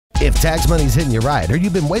If tax money's hitting you right, or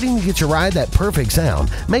you've been waiting to get your ride that perfect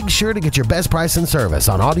sound, make sure to get your best price and service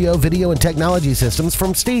on audio, video, and technology systems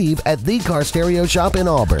from Steve at The Car Stereo Shop in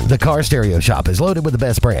Auburn. The Car Stereo Shop is loaded with the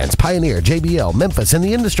best brands: Pioneer, JBL, Memphis, and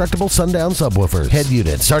the indestructible Sundown subwoofers. Head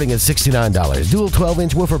units starting at $69. Dual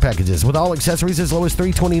 12-inch woofer packages with all accessories as low as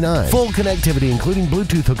 $329. Full connectivity including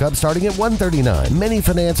Bluetooth hookup starting at $139. Many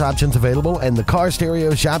finance options available, and the Car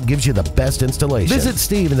Stereo Shop gives you the best installation. Visit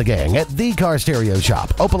Steve and the gang at The Car Stereo Shop,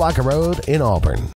 Opelika Road in Auburn.